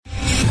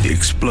The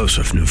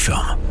explosive new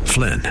film,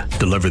 Flynn,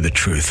 deliver the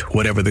truth,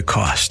 whatever the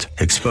cost,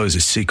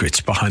 exposes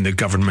secrets behind the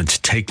government's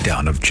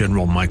takedown of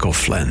General Michael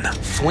Flynn.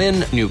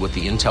 Flynn knew what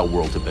the intel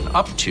world had been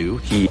up to.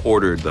 He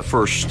ordered the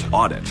first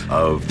audit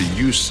of the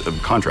use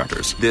of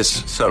contractors.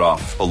 This set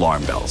off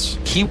alarm bells.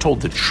 He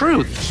told the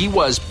truth. He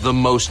was the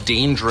most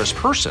dangerous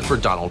person for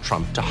Donald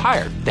Trump to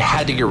hire. They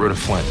had to get rid of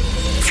Flynn.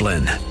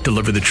 Flynn,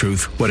 deliver the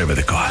truth, whatever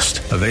the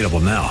cost. Available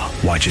now.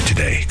 Watch it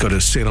today. Go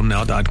to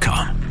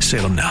salemnow.com.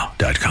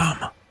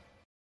 salemnow.com.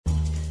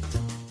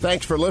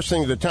 Thanks for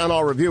listening to the Town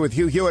Hall Review with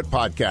Hugh Hewitt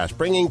podcast,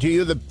 bringing to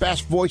you the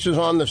best voices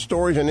on the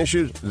stories and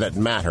issues that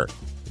matter.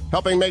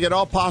 Helping make it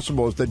all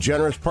possible is the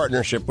generous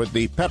partnership with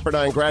the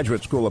Pepperdine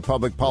Graduate School of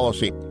Public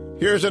Policy.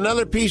 Here's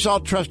another piece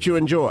I'll trust you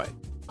enjoy.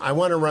 I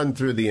want to run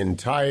through the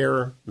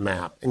entire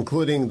map,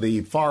 including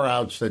the far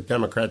outs that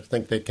Democrats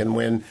think they can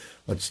win.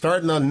 Let's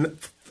start in the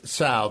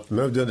south,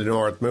 move to the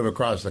north, move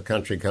across the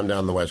country, come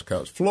down the west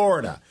coast.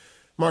 Florida.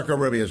 Marco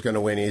Rubio is going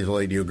to win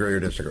easily. Do you agree or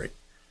disagree?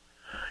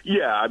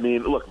 Yeah, I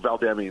mean, look, Val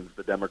Demings,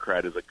 the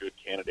Democrat, is a good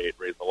candidate,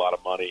 raised a lot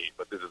of money,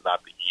 but this is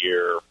not the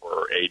year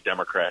for a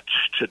Democrat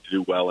to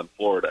do well in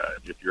Florida.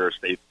 If you're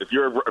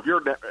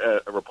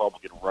a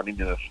Republican running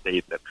in a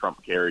state that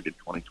Trump carried in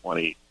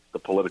 2020, the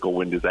political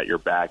wind is at your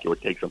back. It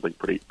would take something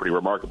pretty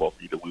remarkable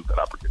for you to lose that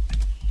opportunity.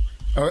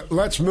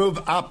 Let's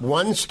move up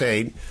one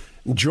state.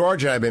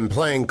 Georgia, I've been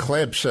playing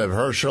clips of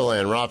Herschel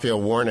and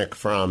Raphael Warnock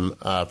from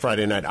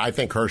Friday night. I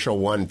think Herschel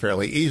won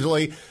fairly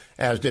easily,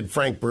 as did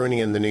Frank Bruni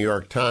in the New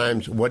York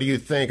Times. What do you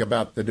think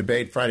about the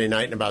debate Friday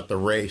night and about the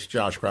race,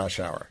 Josh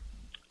Kraushaar?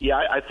 Yeah,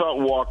 I thought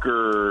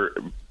Walker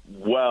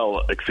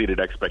well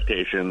exceeded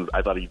expectations.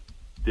 I thought he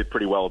did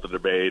pretty well at the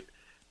debate.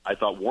 I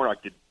thought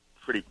Warnock did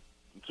pretty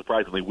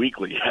surprisingly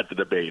weakly at the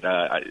debate.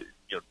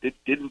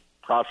 Didn't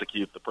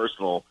prosecute the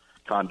personal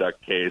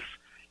conduct case.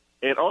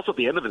 And also at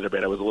the end of the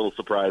debate, I was a little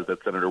surprised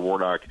that Senator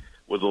Warnock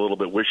was a little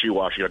bit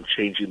wishy-washy on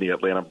changing the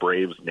Atlanta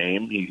Braves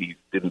name. He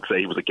didn't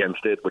say he was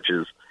against it, which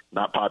is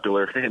not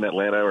popular in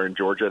Atlanta or in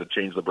Georgia to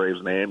change the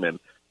Braves name.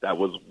 And that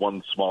was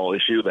one small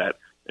issue that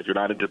if you're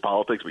not into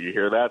politics, but you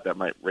hear that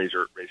might raise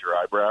your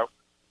eyebrow.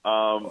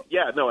 And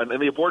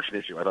the abortion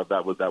issue, I thought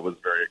that was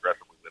very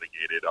aggressively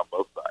litigated on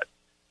both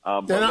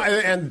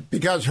sides. And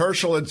because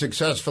Herschel had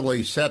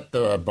successfully set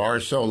the bar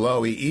so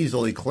low, he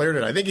easily cleared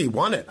it. I think he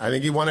won it. I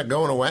think he won it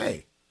going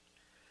away.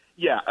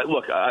 Yeah,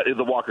 look,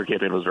 the Walker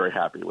campaign was very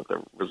happy with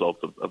the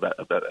results of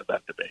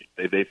that debate.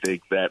 They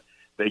think that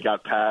they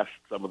got past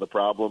some of the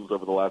problems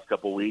over the last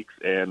couple of weeks,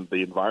 and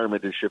the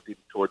environment is shifting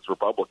towards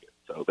Republicans.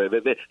 So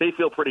they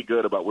feel pretty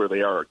good about where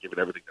they are, given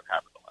everything that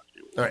happened the last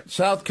few weeks. All right,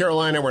 South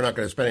Carolina, we're not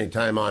going to spend any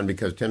time on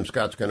because Tim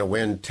Scott's going to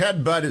win.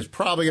 Ted Budd is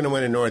probably going to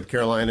win in North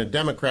Carolina.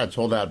 Democrats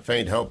hold out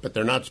faint hope, but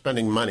they're not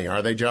spending money,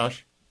 are they,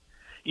 Josh?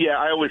 Yeah,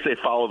 I always say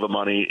follow the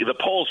money. The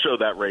polls show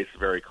that race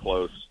very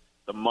close.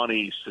 The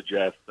money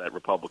suggests that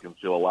Republicans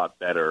feel a lot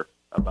better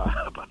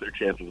about their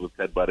chances with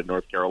Ted Budd in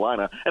North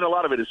Carolina. And a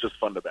lot of it is just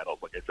fundamentals,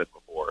 like I said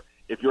before.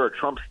 If you're a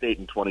Trump state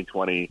in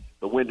 2020,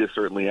 the wind is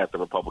certainly at the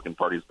Republican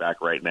Party's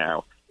back right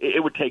now.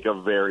 It would take a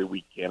very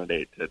weak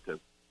candidate to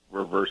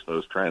reverse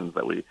those trends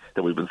that we've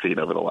been seeing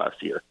over the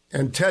last year.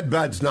 And Ted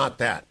Budd's not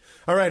that.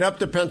 All right, up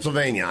to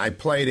Pennsylvania. I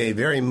played a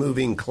very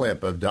moving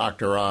clip of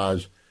Dr.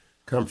 Oz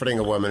comforting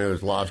a woman who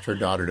has lost her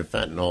daughter to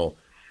fentanyl.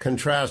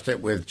 Contrast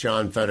it with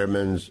John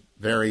Fetterman's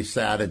very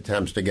sad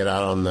attempts to get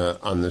out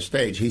on the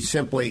stage. He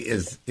simply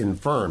is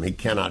infirm. He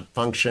cannot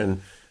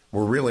function.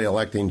 We're really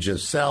electing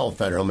Giselle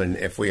Fetterman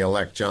if we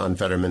elect John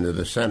Fetterman to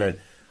the Senate.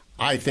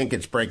 I think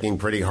it's breaking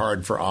pretty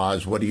hard for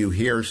Oz. What do you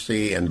hear,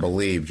 see, and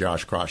believe,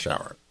 Josh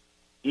Kraushaar?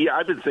 Yeah,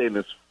 I've been saying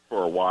this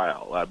for a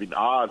while. I mean,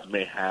 Oz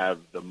may have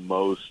the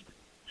most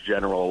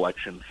general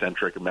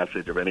election-centric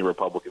message of any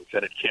Republican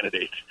Senate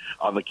candidate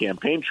on the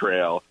campaign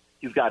trail.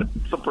 He's got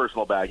some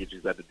personal baggage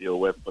he's had to deal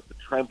with, but the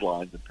trend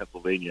lines in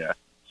Pennsylvania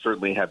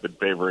certainly have been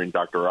favoring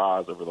Dr.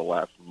 Oz over the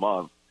last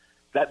month.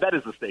 That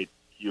is the state,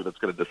 Hugh, that's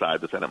going to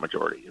decide the Senate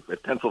majority.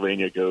 If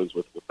Pennsylvania goes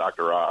with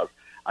Dr. Oz,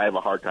 I have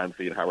a hard time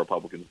seeing how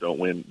Republicans don't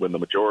win the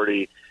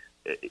majority.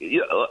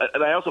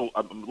 And I'm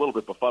a little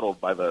bit befuddled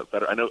by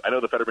I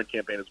know the Fetterman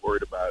campaign is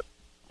worried about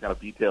kind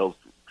of details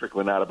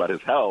trickling out about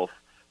his health,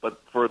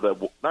 but for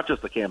not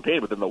just the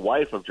campaign, but then the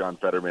wife of John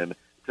Fetterman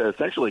to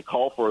essentially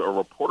call for a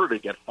reporter to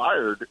get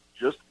fired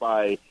just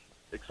by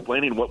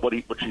explaining what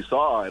she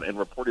saw and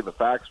reporting the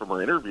facts from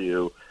her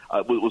interview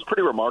was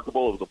pretty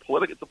remarkable.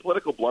 It's a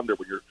political blunder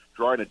when you're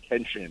drawing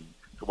attention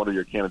to one of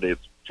your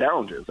candidates'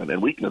 challenges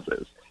and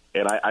weaknesses.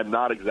 And I'm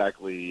not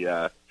exactly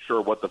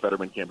sure what the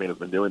Fetterman campaign has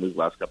been doing these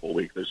last couple of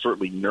weeks. They're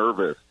certainly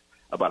nervous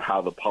about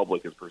how the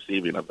public is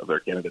perceiving of their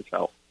candidate's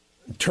health.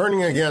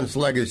 Turning against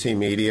legacy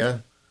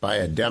media by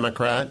a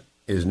Democrat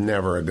is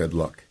never a good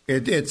look.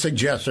 It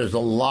suggests there's a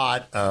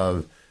lot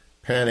of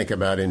panic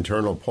about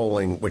internal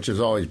polling, which is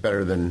always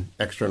better than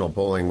external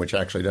polling, which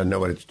actually doesn't know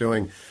what it's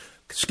doing.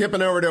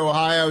 Skipping over to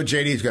Ohio,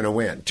 JD's going to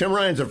win. Tim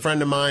Ryan's a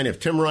friend of mine. If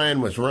Tim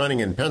Ryan was running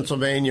in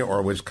Pennsylvania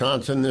or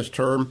Wisconsin this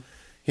term,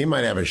 he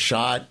might have a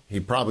shot. He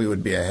probably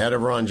would be ahead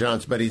of Ron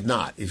Johnson, but he's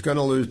not. He's going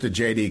to lose to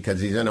JD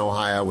because he's in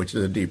Ohio, which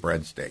is a deep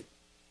red state.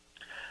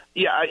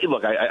 Yeah,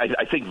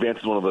 I think Vance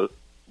is one of the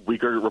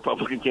weaker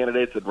Republican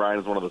candidates, and Ryan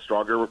is one of the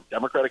stronger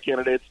Democratic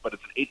candidates. But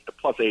it's an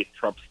 8+8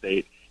 Trump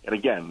state, and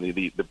again,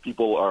 the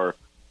people are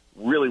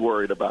really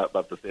worried about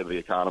the state of the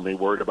economy,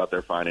 worried about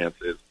their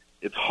finances.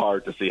 It's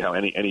hard to see how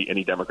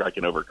any Democrat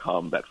can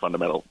overcome that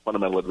fundamental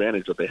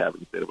advantage that they have in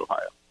the state of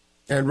Ohio.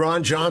 And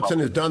Ron Johnson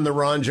has done the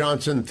Ron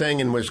Johnson thing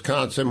in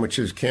Wisconsin, which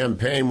is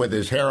campaign with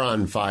his hair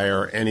on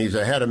fire, and he's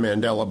ahead of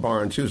Mandela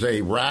Barnes, who's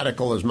a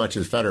radical as much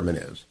as Fetterman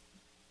is.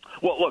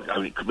 Well, look, I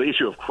mean, the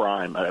issue of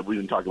crime, we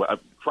didn't talk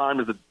about crime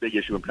is a big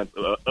issue in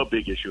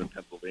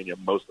Pennsylvania.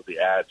 Most of the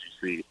ads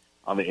you see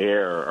on the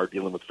air are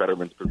dealing with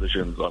Fetterman's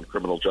positions on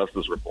criminal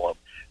justice reform,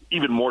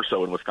 even more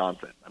so in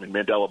Wisconsin. I mean,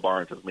 Mandela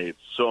Barnes has made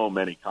so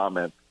many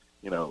comments,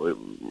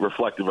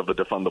 reflective of the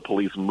defund the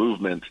police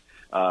movement,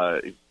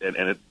 and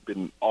it's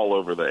been all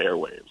over the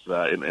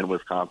airwaves in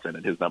Wisconsin,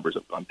 and his numbers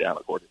have gone down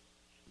accordingly.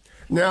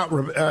 Now,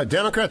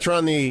 Democrats are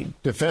on the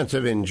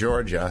defensive in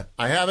Georgia.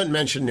 I haven't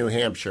mentioned New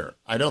Hampshire.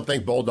 I don't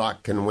think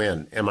Bolduc can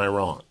win. Am I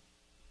wrong?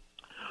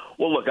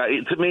 Well, look,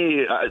 to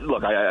me,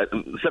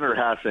 Senator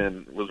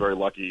Hassan was very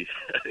lucky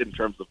in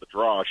terms of the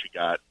draw she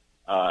got.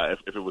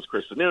 If it was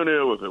Chris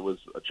Sununu, if it was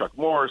Chuck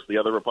Morse, the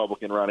other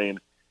Republican running,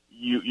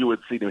 you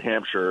would see New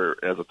Hampshire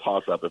as a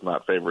toss-up, if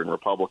not favoring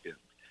Republicans.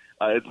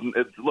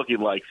 It's looking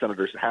like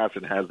Senator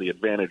Hassan has the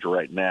advantage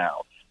right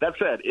now. That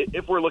said,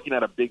 if we're looking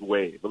at a big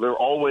wave, there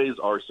always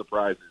are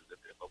surprises if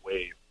a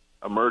wave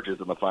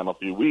emerges in the final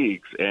few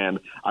weeks, and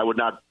I would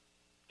not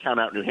count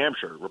out New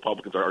Hampshire.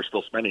 Republicans are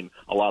still spending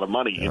a lot of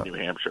money in New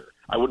Hampshire.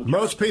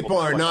 Most people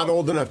are not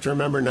old enough to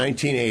remember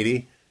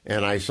 1980,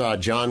 and I saw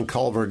John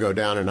Culver go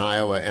down in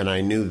Iowa, and I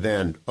knew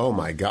then, oh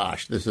my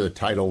gosh, this is a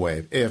tidal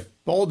wave. If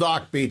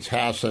Bolduc beats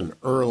Hassan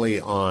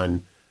early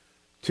on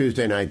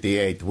Tuesday night, the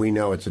 8th, we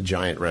know it's a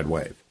giant red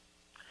wave.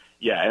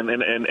 Yeah,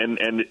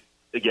 and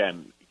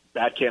again,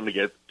 bad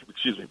candidates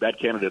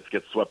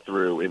get swept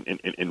through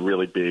in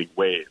really big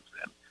waves,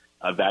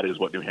 and that is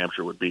what New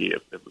Hampshire would be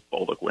if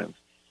Bolduc wins.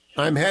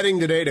 I'm heading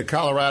today to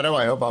Colorado.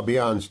 I hope I'll be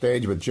on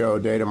stage with Joe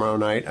O'Dea tomorrow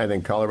night. I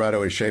think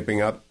Colorado is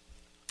shaping up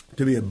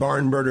to be a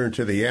barn burner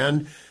to the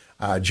end.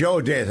 Joe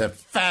O'Dea is a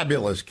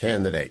fabulous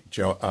candidate,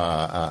 Josh,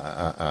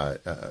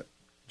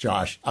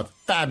 a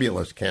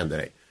fabulous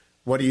candidate.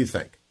 What do you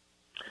think?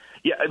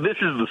 Yeah, this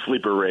is the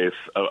sleeper race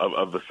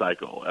of the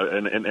cycle.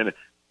 And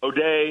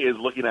O'Dea is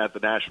looking at the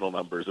national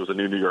numbers. There was a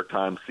new New York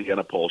Times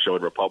Siena poll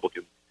showing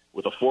Republicans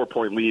with a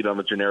 4-point lead on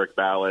the generic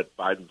ballot,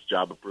 Biden's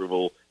job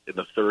approval in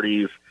the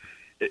 30s.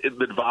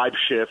 The vibe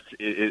shift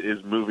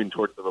is moving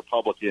towards the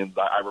Republicans.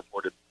 I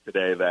reported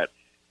today that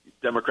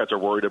Democrats are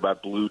worried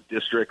about blue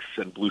districts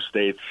and blue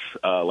states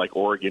like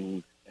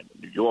Oregon and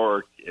New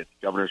York. It's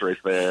governor's race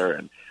there,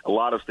 and a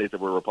lot of states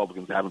where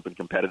Republicans haven't been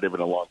competitive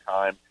in a long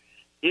time.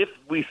 If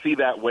we see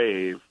that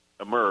wave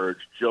emerge,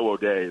 Joe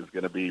O'Dea is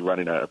going to be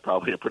running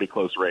probably a pretty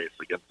close race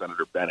against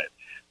Senator Bennett.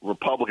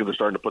 Republicans are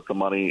starting to put some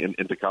money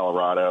into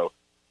Colorado,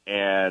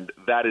 and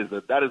that is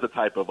a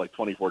type of like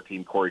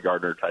 2014 Cory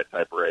Gardner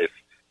type race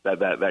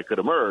that could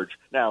emerge.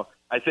 Now,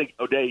 I think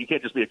O'Dea, you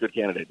can't just be a good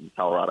candidate in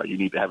Colorado. You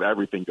need to have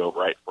everything go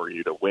right for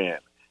you to win,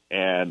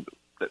 and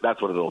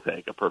that's what it'll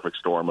take, a perfect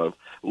storm of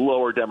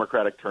lower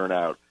Democratic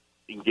turnout,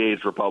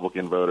 engaged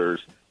Republican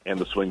voters, and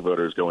the swing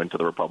voters go into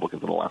the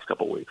Republicans in the last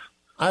couple of weeks.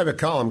 I have a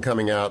column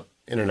coming out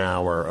in an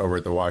hour over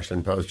at the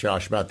Washington Post,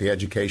 Josh, about the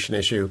education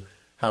issue,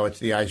 how it's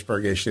the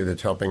iceberg issue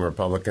that's helping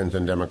Republicans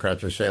and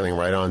Democrats are sailing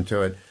right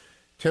onto it.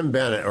 Tim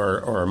Bennett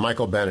or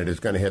Michael Bennett is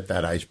going to hit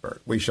that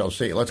iceberg. We shall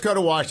see. Let's go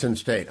to Washington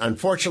State.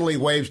 Unfortunately,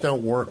 waves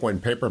don't work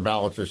when paper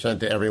ballots are sent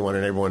to everyone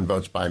and everyone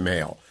votes by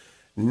mail.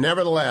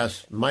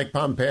 Nevertheless, Mike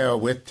Pompeo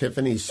with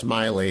Tiffany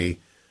Smiley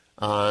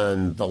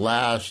on the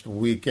last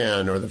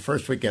weekend or the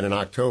first weekend in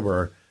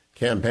October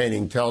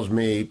campaigning tells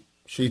me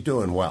she's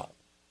doing well.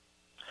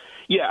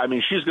 Yeah, I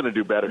mean, she's going to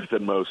do better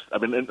than most. I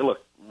mean, and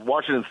look,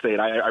 Washington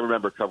State, I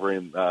remember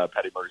covering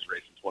Patty Murray's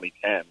race in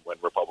 2010 when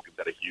Republicans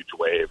had a huge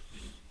wave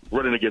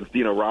running against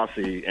Dino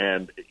Rossi,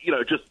 and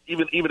just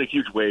even a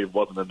huge wave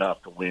wasn't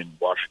enough to win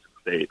Washington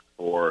State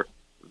for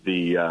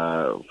the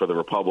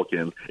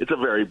Republicans. It's a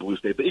very blue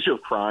state. The issue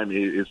of crime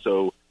is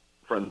so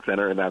front and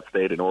center in that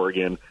state, in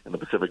Oregon and the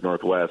Pacific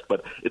Northwest.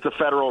 But it's a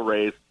federal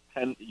race.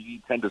 You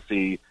tend to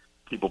see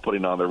people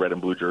putting on their red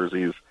and blue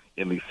jerseys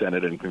in the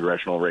Senate and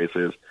congressional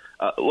races.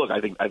 Look, I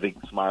think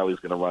Smiley's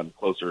going to run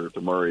closer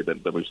to Murray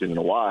than we've seen in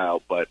a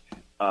while, but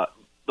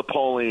the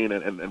polling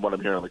and what I'm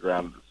hearing on the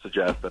ground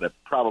suggests that it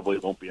probably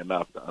won't be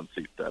enough to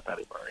unseat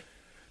Patty Murray.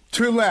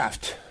 Two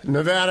left,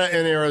 Nevada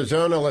and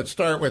Arizona. Let's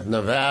start with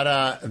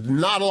Nevada.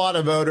 Not a lot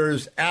of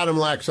voters. Adam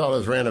Laxalt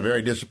has ran a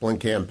very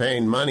disciplined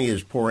campaign. Money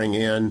is pouring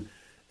in,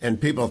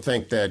 and people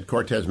think that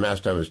Cortez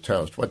Masto is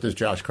toast. What does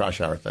Josh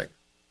Kraushaar think?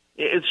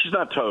 She's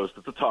not toast.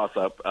 It's a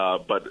toss-up,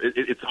 but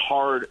it's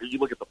hard. You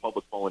look at the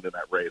public polling in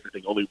that race. I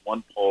think only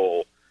one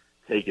poll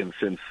taken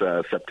since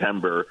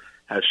September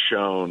has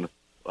shown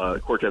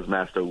Cortez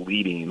Masto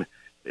leading.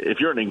 If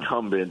you're an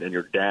incumbent and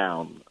you're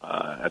down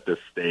at this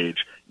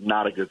stage,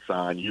 not a good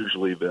sign.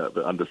 Usually the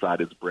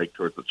undecideds break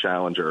towards the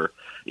challenger.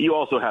 You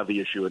also have the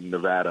issue in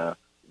Nevada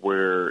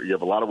where you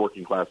have a lot of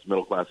working class,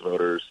 middle class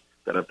voters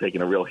that have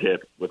taken a real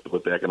hit with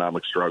the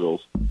economic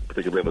struggles,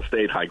 particularly in the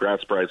state, high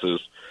gas prices.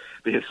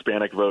 The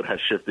Hispanic vote has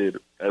shifted,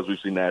 as we've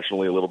seen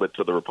nationally, a little bit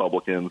to the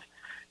Republicans.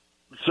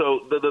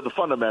 So the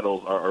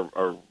fundamentals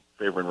are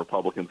favoring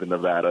Republicans in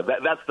Nevada.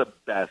 That's the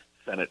best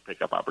Senate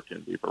pickup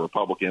opportunity for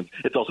Republicans.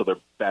 It's also their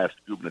best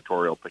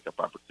gubernatorial pickup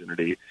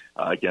opportunity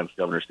against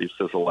Governor Steve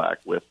Sisolak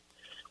with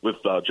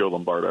Joe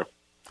Lombardo.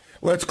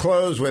 Let's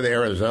close with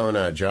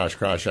Arizona, Josh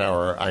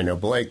Kraushaar. I know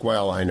Blake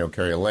well. I know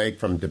Kari Lake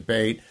from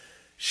debate.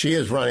 She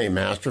has run a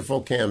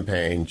masterful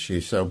campaign.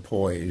 She's so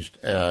poised.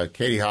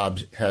 Katie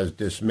Hobbs has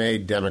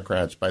dismayed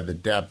Democrats by the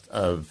depth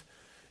of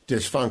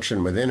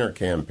dysfunction within her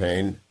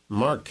campaign.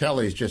 Mark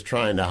Kelly's just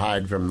trying to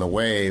hide from the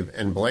wave,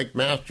 and Blake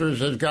Masters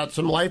has got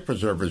some life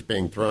preservers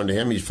being thrown to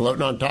him. He's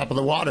floating on top of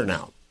the water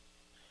now.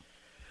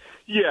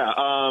 Yeah,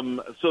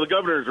 so the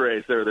governor's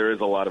race, there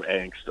is a lot of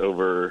angst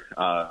over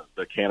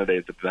the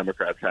candidates that the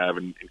Democrats have,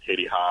 and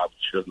Katie Hobbs.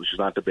 She's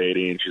not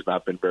debating. She's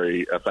not been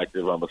very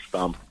effective on the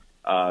stump.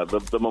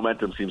 The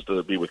momentum seems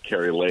to be with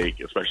Kari Lake,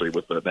 especially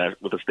with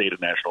the state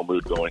and national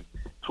mood going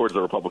towards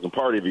the Republican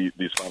Party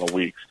these final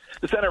weeks.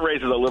 The Senate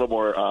race is a little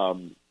more,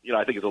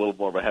 I think it's a little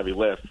more of a heavy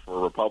lift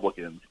for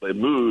Republicans. The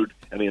mood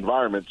and the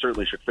environment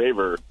certainly should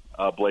favor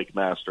Blake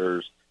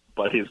Masters,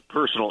 but his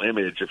personal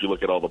image, if you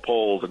look at all the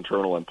polls,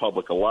 internal and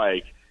public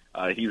alike,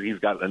 he's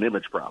got an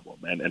image problem,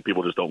 and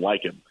people just don't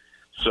like him.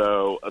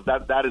 So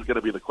that is going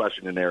to be the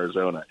question in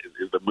Arizona.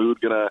 Is the mood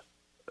going to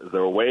Is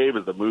there a wave?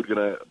 Is the mood going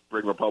to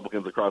bring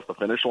Republicans across the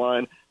finish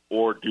line,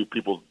 or do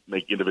people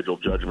make individual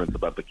judgments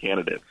about the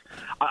candidates?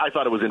 I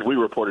thought it was we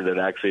reported at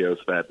Axios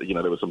that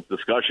there was some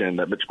discussion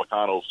that Mitch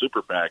McConnell's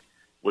super PAC,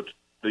 which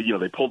they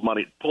pulled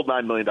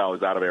 $9 million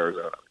out of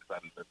Arizona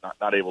because they're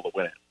not able to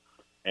win it,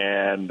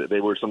 and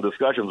there were some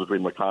discussions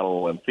between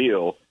McConnell and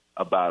Thiel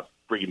about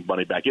bringing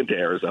money back into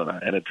Arizona,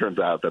 and it turns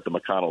out that the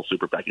McConnell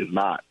super PAC is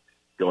not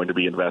going to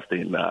be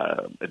investing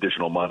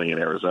additional money in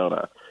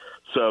Arizona.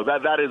 So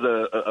that is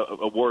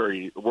a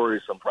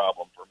worrisome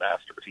problem for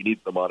Masters. He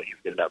needs the money. He's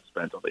getting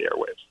outspent on the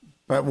airwaves.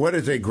 But what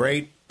is a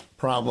great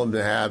problem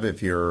to have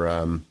if you're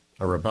a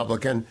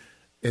Republican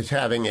is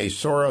having a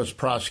Soros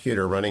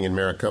prosecutor running in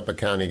Maricopa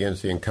County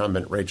against the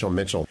incumbent Rachel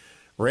Mitchell.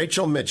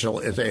 Rachel Mitchell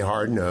is a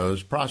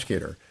hard-nosed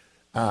prosecutor.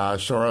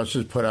 Soros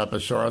has put up a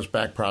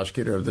Soros-backed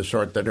prosecutor of the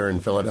sort that are in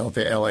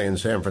Philadelphia, L.A., and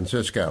San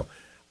Francisco.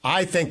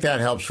 I think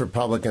that helps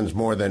Republicans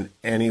more than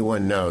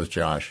anyone knows,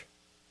 Josh.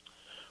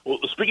 Well,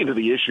 speaking to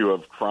the issue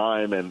of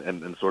crime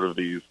and sort of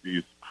these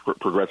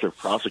progressive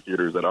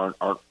prosecutors that aren't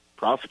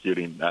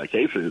prosecuting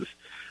cases,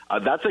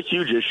 that's a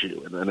huge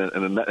issue.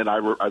 And as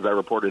I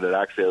reported at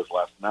Axios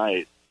last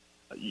night,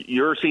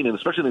 you're seeing,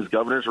 especially in these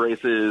governor's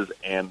races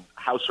and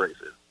House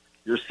races,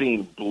 you're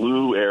seeing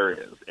blue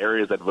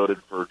areas that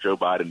voted for Joe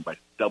Biden by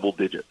double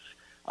digits,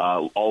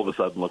 all of a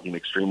sudden looking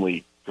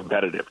extremely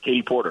competitive.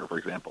 Katie Porter, for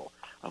example,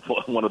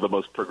 one of the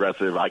most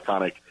progressive,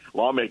 iconic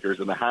lawmakers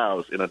in the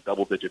House in a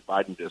double-digit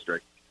Biden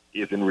district,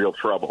 is in real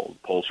trouble.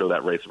 Polls show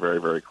that race very,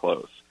 very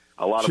close.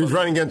 She's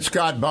running against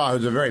Scott Baugh,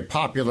 who's a very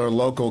popular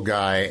local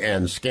guy,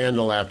 and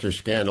scandal after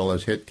scandal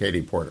has hit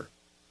Katie Porter.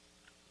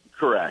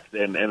 Correct.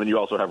 And then you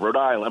also have Rhode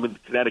Island,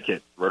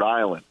 Connecticut, Rhode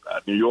Island,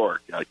 New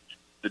York, the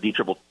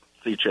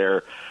DCCC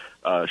chair,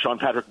 Sean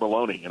Patrick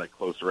Maloney in a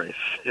close race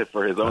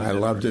for his own. I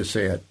love to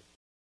see it.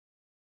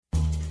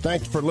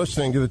 Thanks for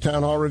listening to the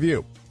Town Hall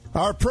Review.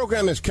 Our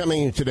program is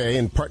coming today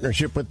in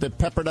partnership with the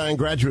Pepperdine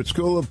Graduate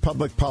School of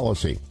Public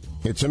Policy.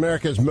 It's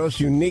America's most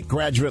unique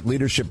graduate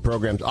leadership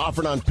programs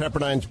offered on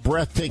Pepperdine's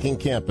breathtaking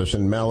campus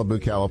in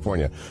Malibu,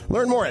 California.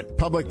 Learn more at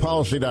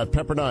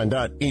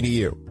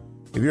publicpolicy.pepperdine.edu.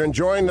 If you're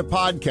enjoying the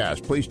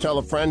podcast, please tell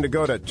a friend to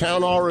go to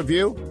Town Hall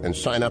Review and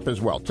sign up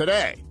as well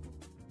today.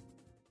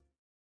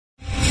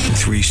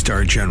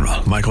 3-star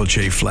General Michael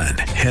J. Flynn,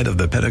 head of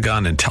the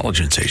Pentagon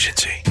Intelligence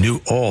Agency, knew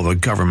all the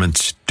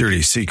government's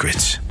dirty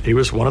secrets. He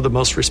was one of the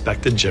most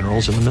respected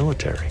generals in the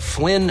military.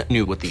 Flynn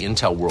knew what the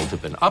intel world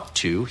had been up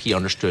to. He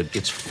understood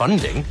its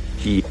funding.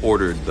 He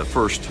ordered the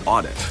first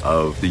audit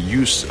of the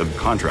use of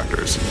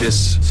contractors.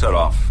 This set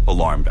off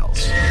alarm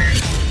bells.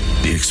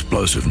 The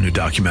explosive new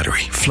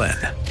documentary, Flynn,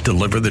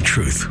 Deliver the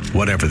Truth,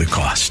 Whatever the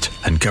Cost,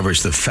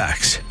 uncovers the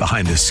facts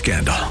behind this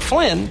scandal.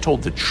 Flynn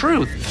told the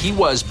truth. He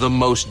was the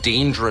most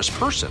dangerous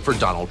person for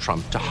Donald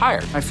Trump to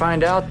hire. I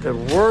find out the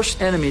worst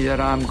enemy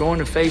that I'm going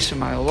to face in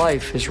my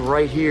life is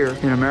right here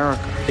in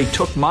America. They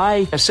took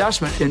my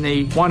assessment and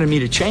they wanted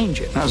me to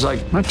change it. And I was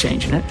like, I'm not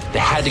changing it. They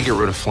had to get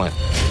rid of Flynn.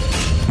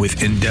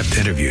 With in-depth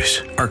interviews,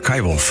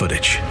 archival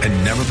footage,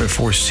 and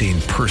never-before-seen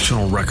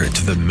personal records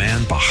of the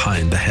man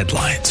behind the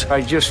headlines.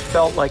 I just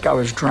felt like I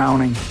was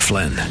drowning.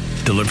 Flynn,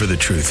 Deliver the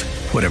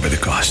Truth, Whatever the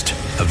Cost.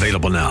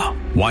 Available now.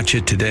 Watch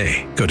it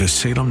today. Go to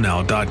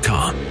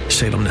salemnow.com.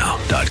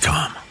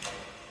 salemnow.com.